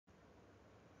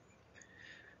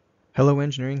Hello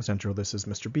Engineering Central, this is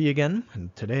Mr. B again,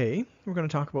 and today we're going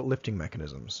to talk about lifting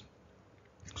mechanisms.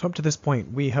 So up to this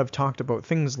point we have talked about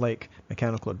things like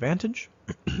mechanical advantage,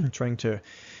 trying to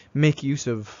make use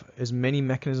of as many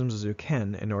mechanisms as you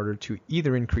can in order to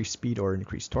either increase speed or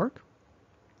increase torque.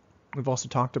 We've also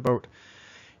talked about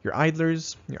your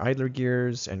idlers, your idler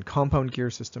gears, and compound gear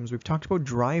systems. We've talked about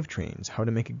drivetrains, how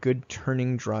to make a good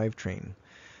turning drivetrain.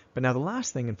 But now the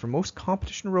last thing, and for most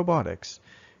competition robotics,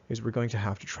 is we're going to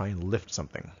have to try and lift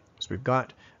something. So we've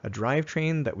got a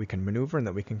drivetrain that we can maneuver and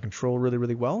that we can control really,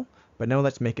 really well, but now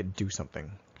let's make it do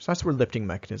something. So that's where lifting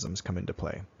mechanisms come into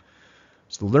play.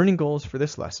 So the learning goals for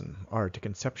this lesson are to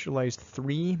conceptualize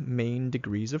 3 main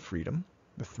degrees of freedom,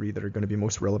 the 3 that are going to be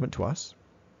most relevant to us.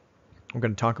 We're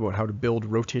going to talk about how to build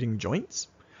rotating joints.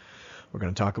 We're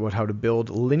going to talk about how to build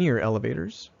linear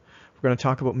elevators. We're going to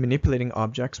talk about manipulating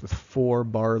objects with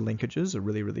 4-bar linkages, a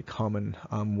really, really common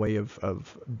way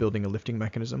of building a lifting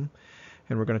mechanism.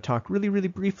 And we're going to talk really, really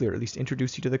briefly, or at least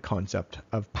introduce you to the concept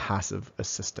of passive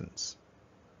assistance.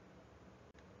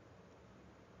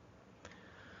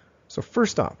 So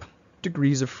first up,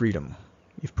 degrees of freedom.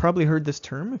 You've probably heard this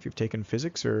term if you've taken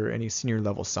physics or any senior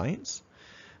level science,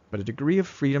 but a degree of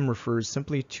freedom refers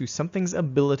simply to something's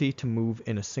ability to move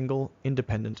in a single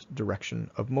independent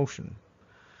direction of motion.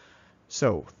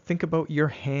 So think about your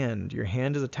hand. Your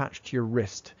hand is attached to your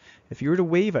wrist. If you were to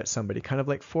wave at somebody, kind of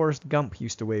like Forrest Gump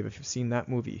used to wave if you've seen that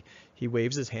movie, he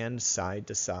waves his hand side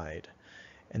to side.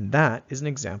 And that is an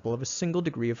example of a single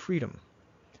degree of freedom.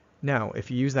 Now, if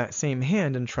you use that same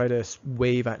hand and try to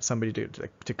wave at somebody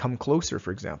to come closer,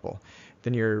 for example,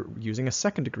 then you're using a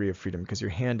second degree of freedom because your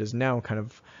hand is now kind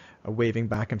of waving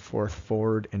back and forth,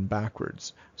 forward and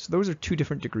backwards. So those are 2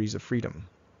 different degrees of freedom.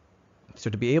 So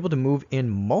to be able to move in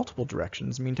multiple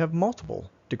directions means to have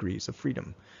multiple degrees of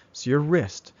freedom. So your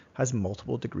wrist has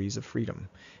multiple degrees of freedom.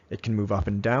 It can move up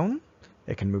and down,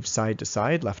 it can move side to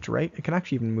side, left to right, it can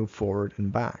actually even move forward and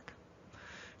back.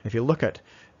 And if you look at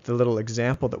the little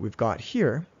example that we've got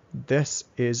here, this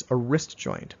is a wrist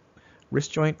joint.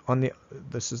 Wrist joint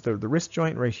this is the wrist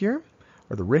joint right here,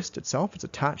 or the wrist itself, it's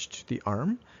attached to the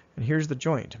arm, and here's the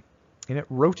joint, and it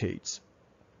rotates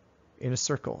in a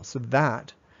circle.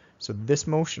 So this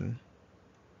motion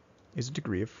is a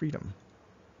degree of freedom.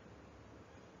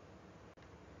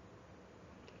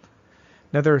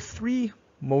 Now there are 3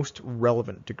 most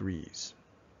relevant degrees.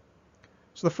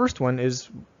 So the first one is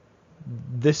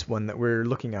this one that we're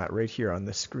looking at right here on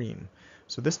this screen.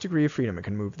 So this degree of freedom, it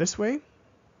can move this way, it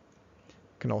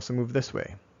can also move this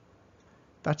way.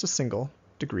 That's a single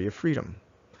degree of freedom.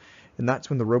 And that's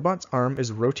when the robot's arm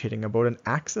is rotating about an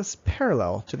axis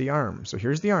parallel to the arm. So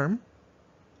here's the arm.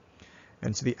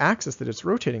 And so the axis that it's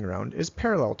rotating around is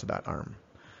parallel to that arm.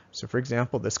 So for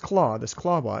example, this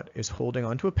clawbot is holding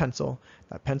onto a pencil.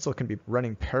 That pencil can be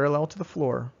running parallel to the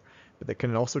floor, but they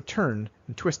can also turn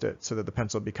and twist it so that the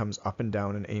pencil becomes up and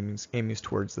down and aiming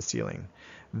towards the ceiling.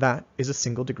 That is a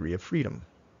single degree of freedom.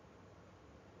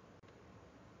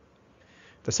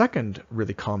 The second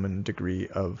really common degree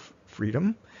of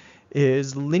freedom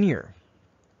is linear.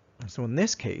 So in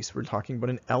this case, we're talking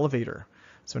about an elevator.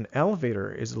 So an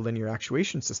elevator is a linear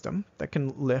actuation system that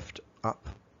can lift up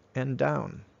and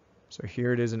down. So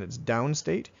here it is in its down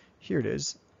state, here it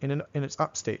is in its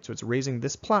up state. So it's raising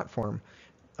this platform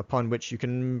upon which you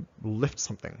can lift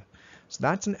something. So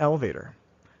that's an elevator.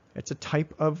 It's a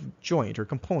type of joint or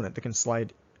component that can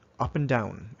slide up and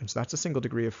down. And so that's a single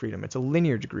degree of freedom. It's a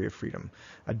linear degree of freedom.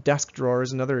 A desk drawer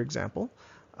is another example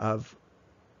of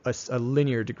a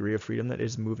linear degree of freedom that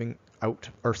is moving out,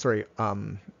 or sorry,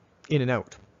 in and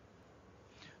out.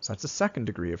 So that's the second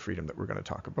degree of freedom that we're going to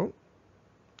talk about,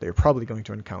 that you're probably going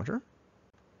to encounter.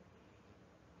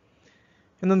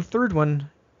 And then the third one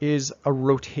is a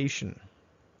rotation.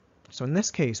 So in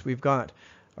this case, we've got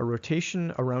a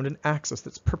rotation around an axis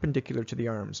that's perpendicular to the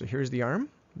arm. So here's the arm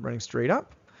running straight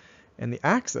up, and the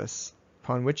axis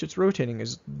upon which it's rotating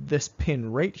is this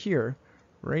pin right here,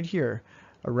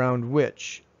 around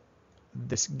which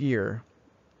this gear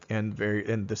and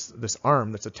this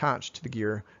arm that's attached to the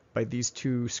gear by these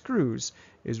 2 screws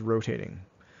is rotating.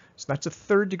 So that's a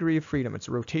third degree of freedom. It's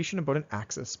a rotation about an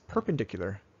axis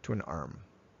perpendicular to an arm.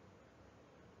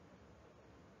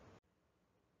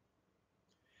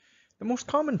 The most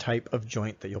common type of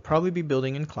joint that you'll probably be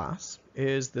building in class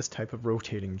is this type of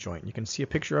rotating joint. You can see a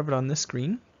picture of it on this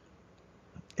screen.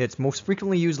 It's most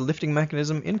frequently used lifting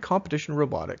mechanism in competition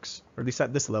robotics, or at least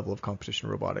at this level of competition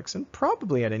robotics, and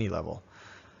probably at any level.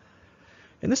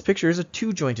 And this picture is a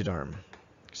 2-jointed arm.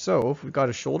 So if we've got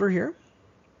a shoulder here,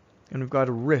 and we've got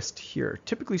a wrist here.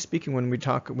 Typically speaking, when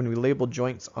we label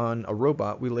joints on a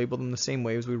robot, we label them the same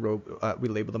way as we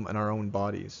label them in our own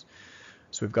bodies.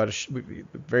 So we've got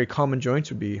very common joints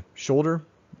would be shoulder,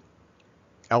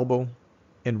 elbow,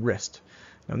 and wrist.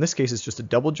 Now in this case, it's just a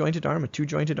double jointed arm, a two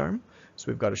jointed arm. So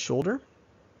we've got a shoulder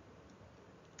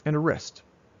and a wrist.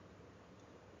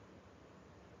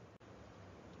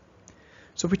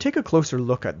 So if we take a closer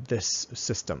look at this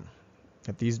system,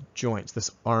 at these joints,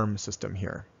 this arm system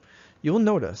here, you'll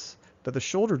notice that the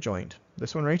shoulder joint,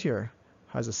 this one right here,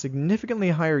 has a significantly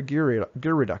higher gear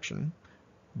reduction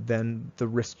than the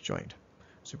wrist joint.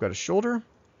 So we've got a shoulder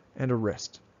and a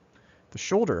wrist. The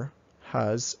shoulder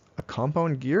has a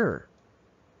compound gear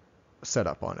set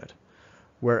up on it,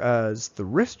 whereas the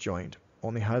wrist joint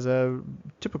only has a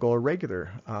typical or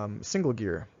regular single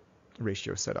gear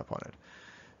ratio set up on it.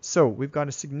 So we've got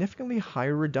a significantly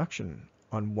higher reduction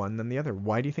on one than the other.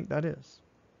 Why do you think that is?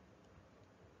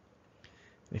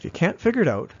 If you can't figure it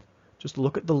out, just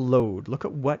look at the load. Look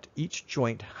at what each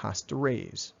joint has to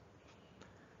raise.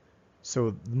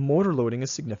 So the motor loading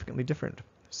is significantly different.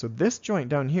 So this joint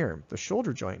down here, the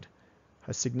shoulder joint,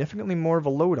 has significantly more of a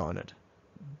load on it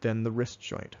than the wrist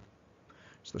joint.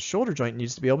 So the shoulder joint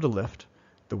needs to be able to lift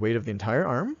the weight of the entire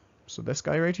arm. So this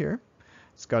guy right here,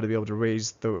 it's got to be able to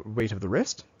raise the weight of the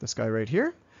wrist. This guy right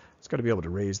here, it's got to be able to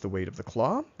raise the weight of the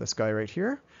claw. This guy right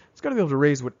here, it's got to be able to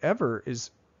raise whatever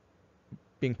is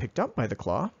being picked up by the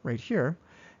claw right here.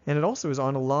 And it also is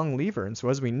on a long lever. And so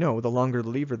as we know, the longer the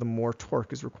lever, the more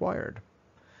torque is required.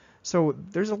 So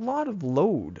there's a lot of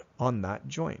load on that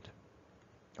joint.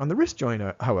 On the wrist joint,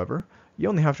 however, you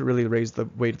only have to really raise the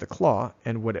weight of the claw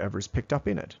and whatever's picked up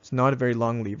in it. It's not a very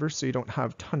long lever, so you don't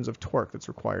have tons of torque that's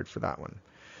required for that one.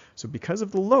 So because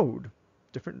of the load,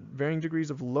 different varying degrees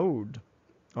of load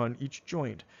on each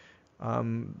joint,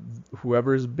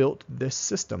 whoever has built this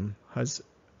system has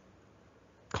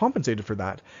compensated for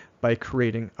that by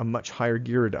creating a much higher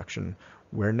gear reduction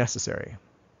where necessary.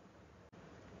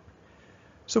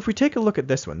 So if we take a look at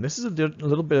this one, this is a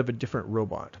little bit of a different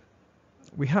robot.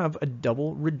 We have a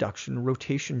double reduction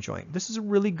rotation joint. This is a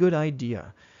really good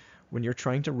idea when you're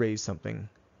trying to raise something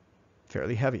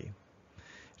fairly heavy.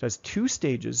 It has two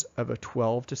stages of a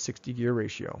 12 to 60 gear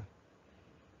ratio.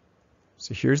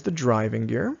 So here's the driving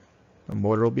gear. A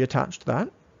motor will be attached to that.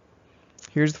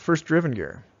 Here's the first driven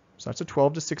gear. So that's a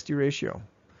 12 to 60 ratio.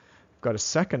 We've got a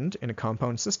second in a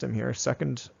compound system here, a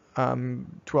second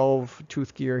 12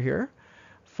 tooth gear here,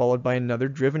 followed by another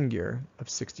driven gear of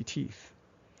 60 teeth.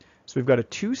 So we've got a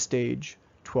two-stage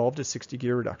 12 to 60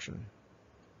 gear reduction.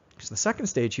 Because the second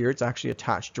stage here, it's actually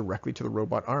attached directly to the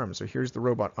robot arm. So here's the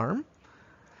robot arm,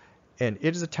 and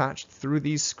it is attached through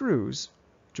these screws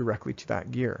directly to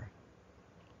that gear.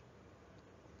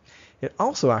 It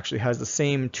also actually has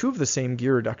two of the same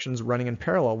gear reductions running in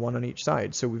parallel, one on each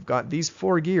side. So we've got these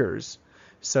four gears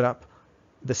set up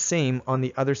the same on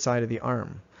the other side of the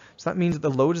arm. So that means that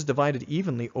the load is divided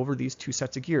evenly over these two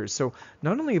sets of gears. So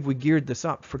not only have we geared this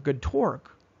up for good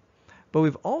torque, but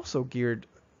we've also geared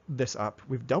this up.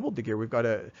 We've doubled the gear. We've got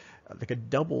a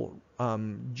double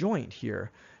joint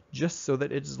here, just so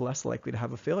that it is less likely to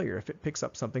have a failure if it picks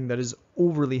up something that is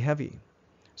overly heavy.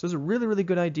 So it's a really, really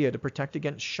good idea to protect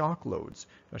against shock loads.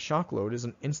 A shock load is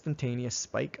an instantaneous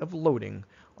spike of loading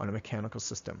on a mechanical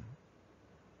system.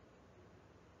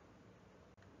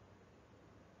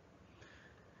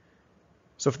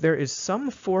 So if there is some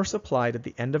force applied at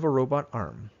the end of a robot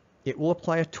arm, it will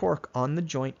apply a torque on the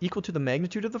joint equal to the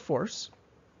magnitude of the force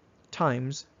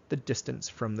times the distance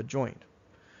from the joint.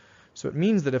 So it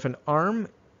means that if an arm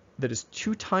that is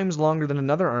 2 times longer than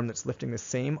another arm that's lifting the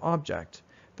same object,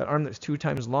 that arm that's 2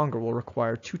 times longer will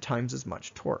require 2 times as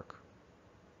much torque.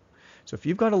 So if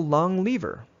you've got a long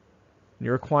lever and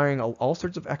you're requiring all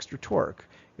sorts of extra torque,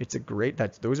 it's a great,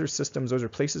 those are systems, those are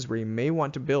places where you may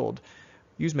want to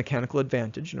use mechanical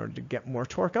advantage in order to get more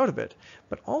torque out of it,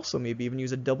 but also maybe even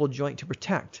use a double joint to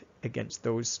protect against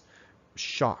those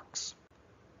shocks.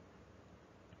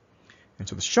 And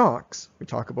so the shocks we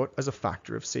talk about as a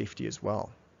factor of safety as well.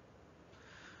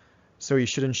 So you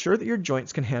should ensure that your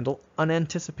joints can handle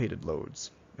unanticipated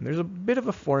loads. And there's a bit of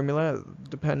a formula, it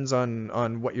depends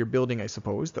on what you're building, I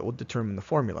suppose, that will determine the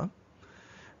formula.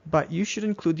 But you should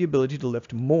include the ability to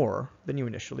lift more than you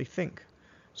initially think.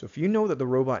 So if you know that the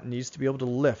robot needs to be able to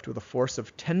lift with a force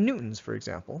of 10 newtons, for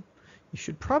example, you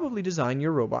should probably design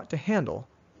your robot to handle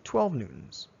 12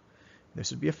 newtons.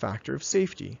 This would be a factor of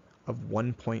safety of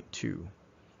 1.2.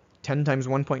 10 times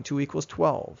 1.2 equals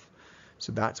 12.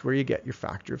 So that's where you get your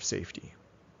factor of safety.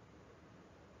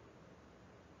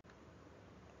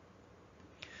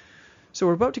 So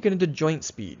we're about to get into joint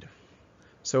speed.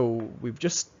 So we've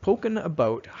just spoken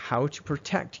about how to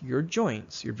protect your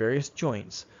joints, your various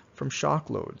joints, from shock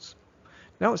loads.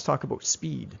 Now let's talk about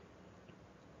speed.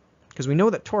 Because we know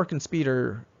that torque and speed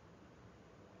are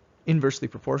inversely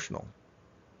proportional.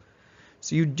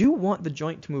 So you do want the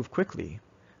joint to move quickly,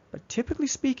 but typically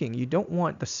speaking, you don't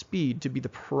want the speed to be the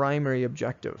primary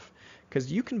objective,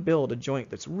 because you can build a joint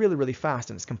that's really, really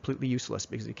fast and it's completely useless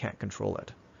because you can't control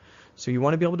it. So you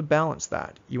want to be able to balance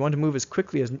that. You want to move as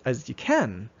quickly as you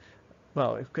can,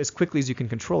 well, as quickly as you can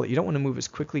control it. You don't want to move as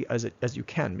quickly as you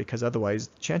can, because otherwise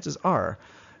chances are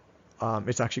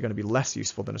it's actually going to be less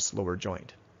useful than a slower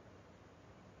joint.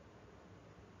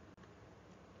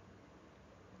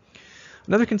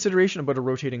 Another consideration about a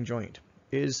rotating joint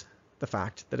is the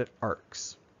fact that it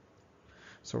arcs.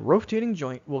 So a rotating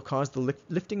joint will cause the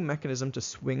lifting mechanism to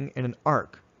swing in an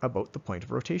arc about the point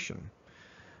of rotation.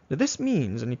 Now this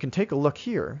means, and you can take a look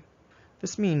here,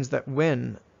 this means that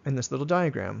when, in this little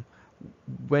diagram,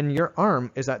 when your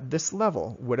arm is at this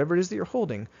level, whatever it is that you're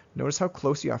holding, notice how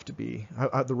close you have to be,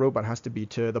 how the robot has to be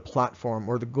to the platform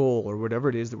or the goal or whatever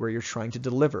it is that where you're trying to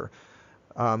deliver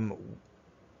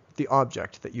the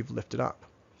object that you've lifted up.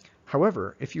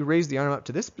 However, if you raise the arm up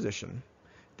to this position,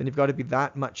 then you've got to be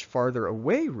that much farther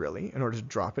away, really, in order to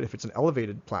drop it if it's an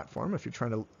elevated platform, if you're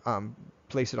trying to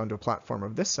place it onto a platform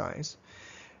of this size.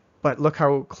 But look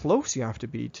how close you have to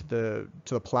be to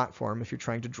the platform if you're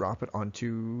trying to drop it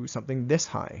onto something this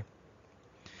high.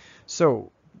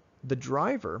 So the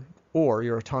driver, or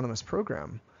your autonomous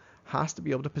program, has to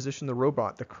be able to position the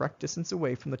robot the correct distance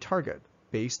away from the target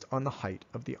based on the height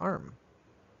of the arm.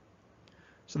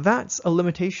 So that's a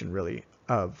limitation, really,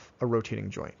 of a rotating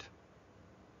joint.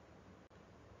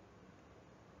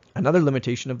 Another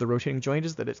limitation of the rotating joint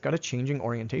is that it's got a changing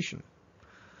orientation.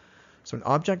 So an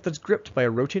object that's gripped by a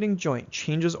rotating joint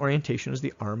changes orientation as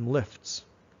the arm lifts.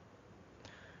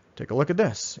 Take a look at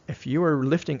this. If you are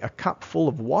lifting a cup full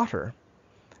of water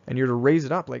and you're to raise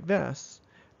it up like this,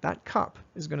 that cup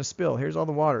is going to spill. Here's all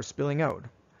the water spilling out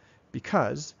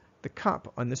because the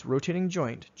cup on this rotating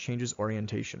joint changes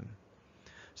orientation.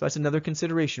 So that's another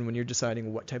consideration when you're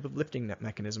deciding what type of lifting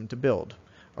mechanism to build.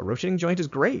 A rotating joint is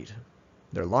great.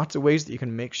 There are lots of ways that you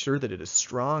can make sure that it is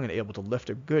strong and able to lift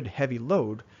a good heavy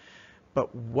load,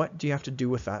 but what do you have to do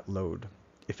with that load?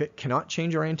 If it cannot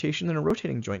change orientation, then a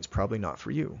rotating joint is probably not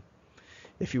for you.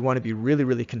 If you want to be really,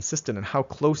 really consistent in how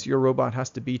close your robot has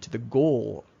to be to the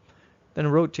goal, then a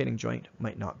rotating joint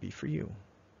might not be for you.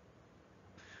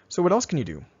 So what else can you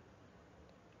do?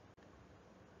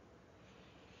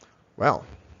 Well,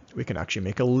 we can actually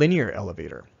make a linear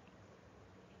elevator.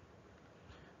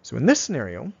 So in this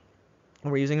scenario,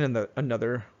 we're using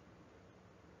another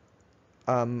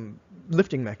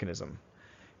lifting mechanism.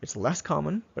 It's less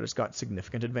common, but it's got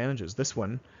significant advantages. This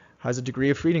one has a degree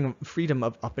of freedom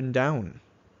of up and down.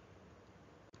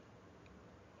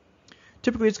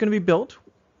 Typically it's going to be built,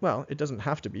 well, it doesn't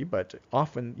have to be, but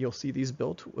often you'll see these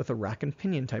built with a rack and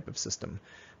pinion type of system.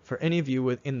 For any of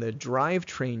you in the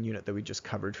drivetrain unit that we just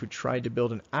covered who tried to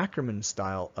build an Ackerman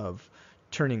style of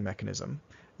turning mechanism,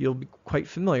 you'll be quite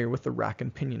familiar with the rack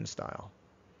and pinion style.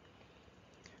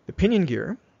 The pinion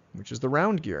gear, which is the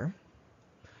round gear,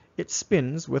 it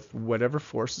spins with whatever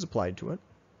force is applied to it,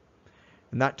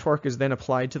 and that torque is then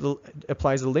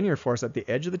applies a linear force at the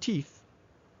edge of the teeth,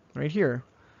 right here,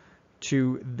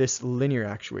 to this linear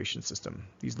actuation system,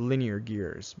 these linear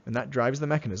gears, and that drives the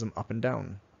mechanism up and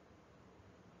down.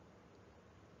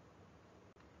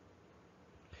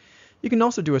 You can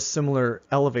also do a similar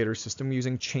elevator system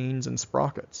using chains and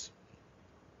sprockets.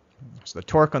 So the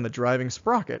torque on the driving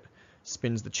sprocket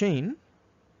spins the chain,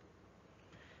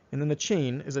 and then the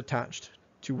chain is attached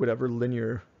to whatever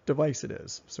linear device it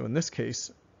is. So in this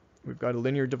case, we've got a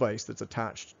linear device that's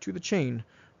attached to the chain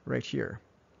right here.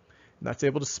 And that's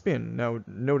able to spin. Now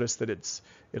notice that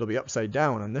it'll be upside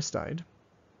down on this side.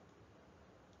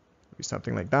 It'll be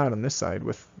something like that on this side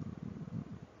with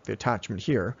the attachment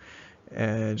here,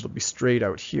 and it'll be straight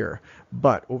out here.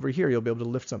 But over here you'll be able to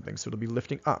lift something, so it'll be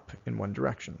lifting up in one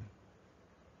direction.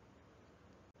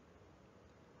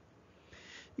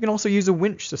 You can also use a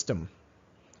winch system.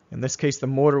 In this case, the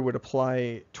motor would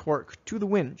apply torque to the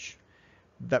winch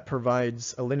that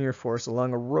provides a linear force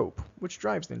along a rope, which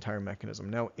drives the entire mechanism.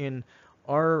 Now, in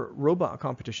our robot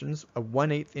competitions, a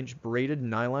 1/8 inch braided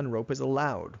nylon rope is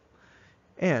allowed.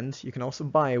 And you can also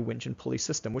buy a winch and pulley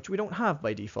system, which we don't have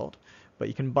by default, but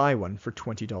you can buy one for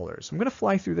 $20. I'm going to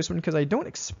fly through this one because I don't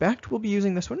expect we'll be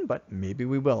using this one, but maybe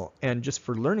we will. And just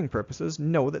for learning purposes,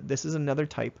 know that this is another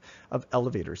type of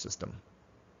elevator system.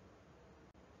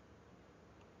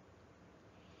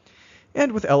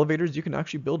 And with elevators, you can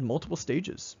actually build multiple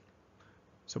stages.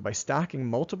 So by stacking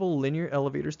multiple linear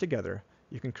elevators together,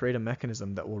 you can create a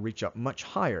mechanism that will reach up much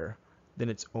higher than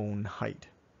its own height.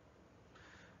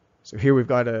 So here we've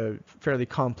got a fairly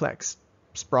complex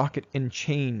sprocket and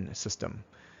chain system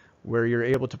where you're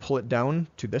able to pull it down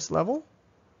to this level,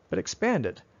 but expand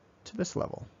it to this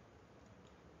level.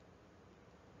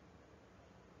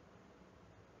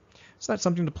 So that's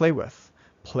something to play with.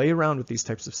 Play around with these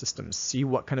types of systems. See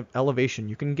what kind of elevation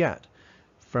you can get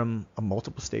from a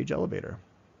multiple stage elevator.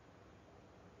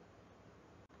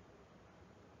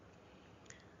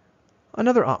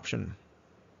 Another option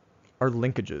are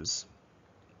linkages.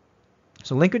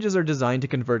 So linkages are designed to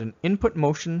convert an input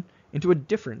motion into a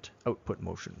different output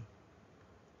motion.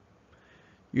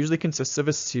 Usually consists of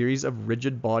a series of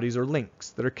rigid bodies or links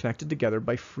that are connected together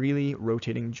by freely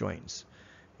rotating joints.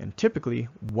 And typically,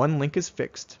 one link is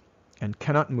fixed and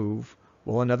cannot move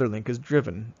while another link is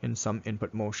driven in some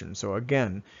input motion. So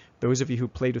again, those of you who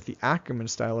played with the Ackerman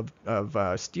style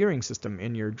of steering system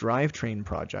in your drivetrain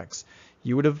projects,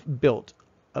 you would have built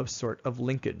a sort of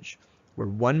linkage where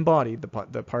one body, the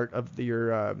part of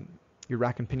your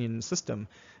rack and pinion system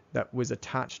that was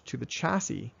attached to the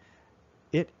chassis,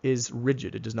 it is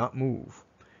rigid, it does not move.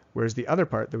 Whereas the other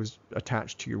part that was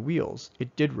attached to your wheels,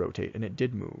 it did rotate and it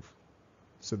did move.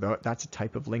 So that's a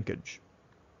type of linkage.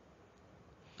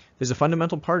 There's a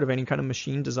fundamental part of any kind of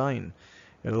machine design.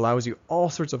 It allows you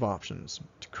all sorts of options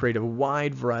to create a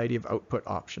wide variety of output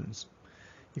options.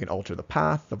 You can alter the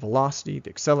path, the velocity,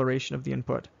 the acceleration of the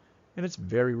input, and it's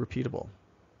very repeatable.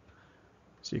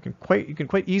 So you can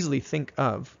quite easily think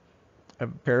of a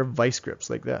pair of vice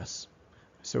grips like this.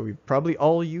 So we've probably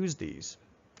all used these.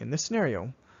 In this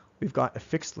scenario, we've got a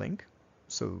fixed link.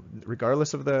 So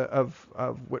regardless of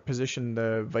what position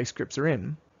the vice grips are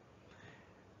in,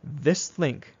 this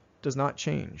link does not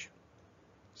change.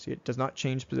 See, it does not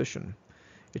change position.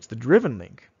 It's the driven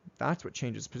link. That's what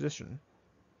changes position.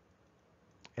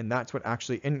 And that's what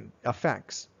actually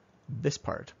affects this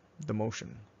part, the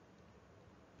motion.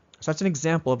 So that's an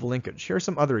example of a linkage. Here are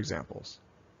some other examples.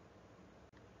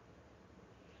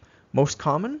 Most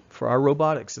common for our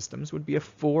robotic systems would be a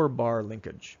 4-bar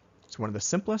linkage. It's one of the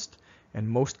simplest and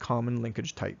most common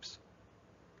linkage types.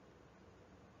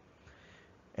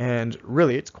 And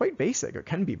really, it's quite basic. It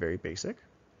can be very basic.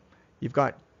 You've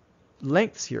got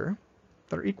lengths here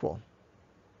that are equal.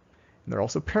 And they're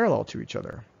also parallel to each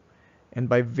other. And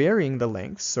by varying the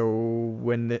lengths, so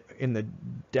when in the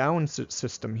down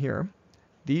system here,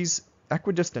 these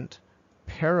equidistant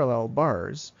parallel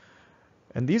bars,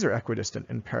 and these are equidistant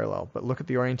and parallel, but look at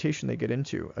the orientation they get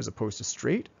into, as opposed to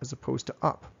straight, as opposed to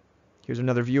up. Here's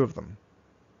another view of them.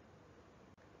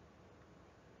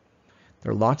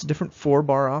 There are lots of different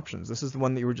 4-bar options. This is the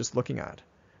one that you were just looking at.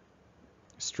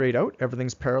 Straight out,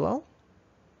 everything's parallel.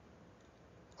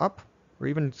 Up, or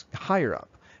even higher up.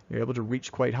 You're able to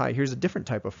reach quite high. Here's a different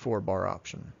type of 4-bar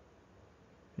option.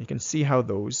 You can see how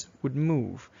those would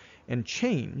move and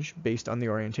change based on the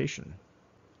orientation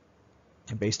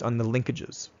and based on the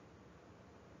linkages.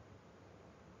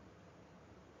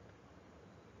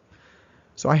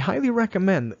 So I highly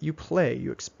recommend that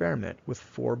you experiment with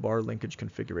 4-bar linkage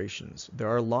configurations. There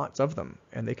are lots of them,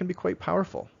 and they can be quite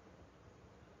powerful.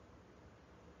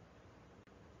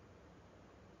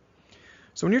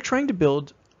 So when you're trying to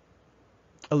build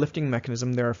a lifting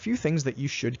mechanism, there are a few things that you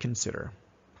should consider.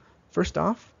 First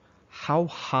off, how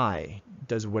high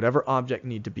does whatever object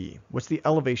need to be? What's the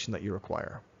elevation that you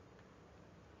require?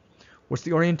 What's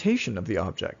the orientation of the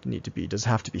object need to be? Does it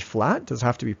have to be flat? Does it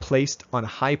have to be placed on a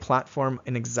high platform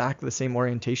in exactly the same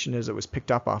orientation as it was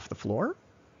picked up off the floor?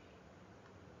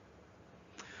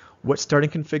 What starting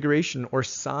configuration or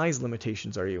size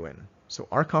limitations are you in? So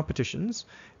our competitions,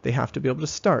 they have to be able to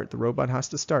start, the robot has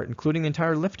to start, including the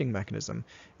entire lifting mechanism,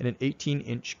 in an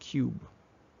 18-inch cube.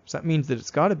 So that means that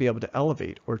it's got to be able to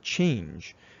elevate or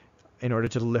change in order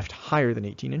to lift higher than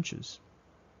 18 inches.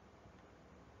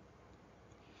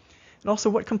 And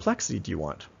also, what complexity do you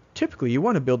want? Typically, you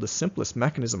want to build the simplest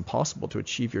mechanism possible to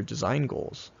achieve your design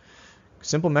goals.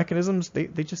 Simple mechanisms, they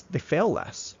fail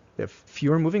less. They have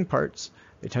fewer moving parts,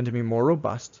 they tend to be more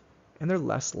robust, and they're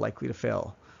less likely to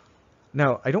fail.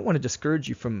 Now, I don't want to discourage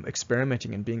you from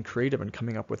experimenting and being creative and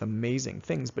coming up with amazing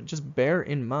things, but just bear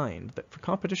in mind that for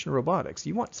competition robotics,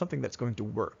 you want something that's going to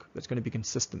work, that's going to be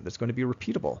consistent, that's going to be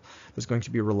repeatable, that's going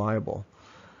to be reliable.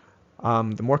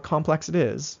 The more complex it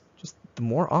is, just the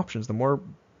more options, the more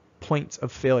points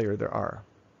of failure there are.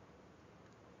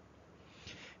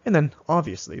 And then,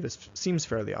 obviously, this seems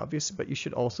fairly obvious, but you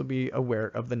should also be aware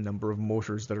of the number of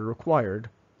motors that are required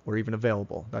or even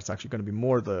available. That's actually going to be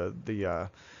more the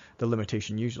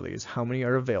limitation usually, is how many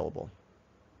are available.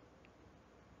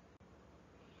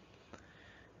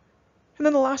 And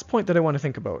then the last point that I want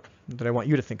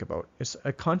you to think about, is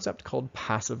a concept called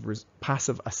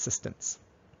passive assistance.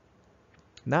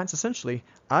 And that's essentially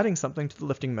adding something to the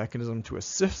lifting mechanism to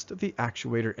assist the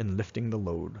actuator in lifting the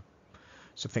load.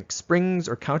 So think springs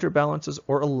or counterbalances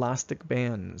or elastic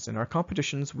bands. In our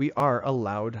competitions, we are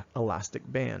allowed elastic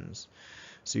bands.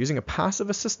 So using a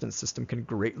passive assistance system can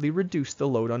greatly reduce the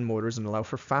load on motors and allow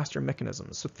for faster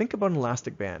mechanisms. So think about an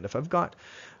elastic band. If I've got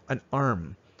an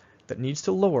arm that needs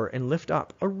to lower and lift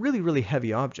up a really, really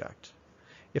heavy object,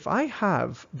 if I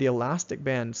have the elastic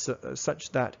band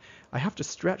such that I have to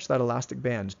stretch that elastic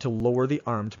band to lower the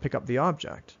arm to pick up the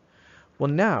object, well,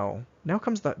 now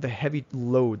comes the heavy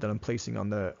load that I'm placing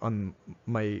on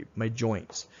my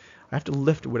joints. I have to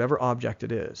lift whatever object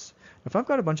it is. If I've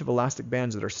got a bunch of elastic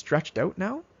bands that are stretched out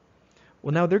now,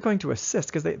 well, now they're going to assist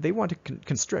because they want to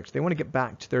constrict. They want to get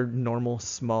back to their normal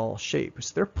small shape.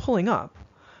 So they're pulling up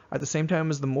at the same time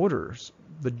as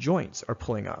the joints are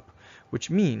pulling up, which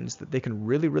means that they can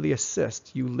really, really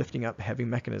assist you lifting up heavy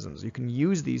mechanisms. You can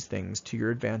use these things to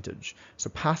your advantage. So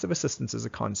passive assistance is a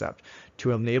concept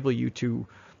to enable you to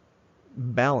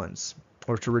balance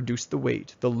or to reduce the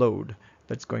weight, the load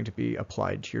that's going to be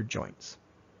applied to your joints.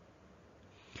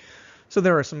 So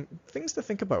there are some things to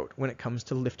think about when it comes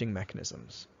to lifting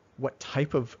mechanisms. What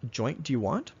type of joint do you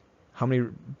want? How many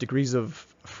degrees of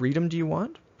freedom do you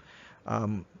want?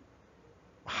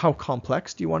 How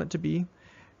complex do you want it to be?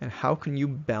 And how can you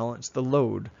balance the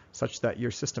load such that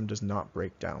your system does not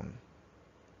break down?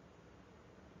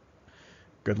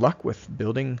 Good luck with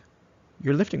building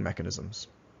your lifting mechanisms.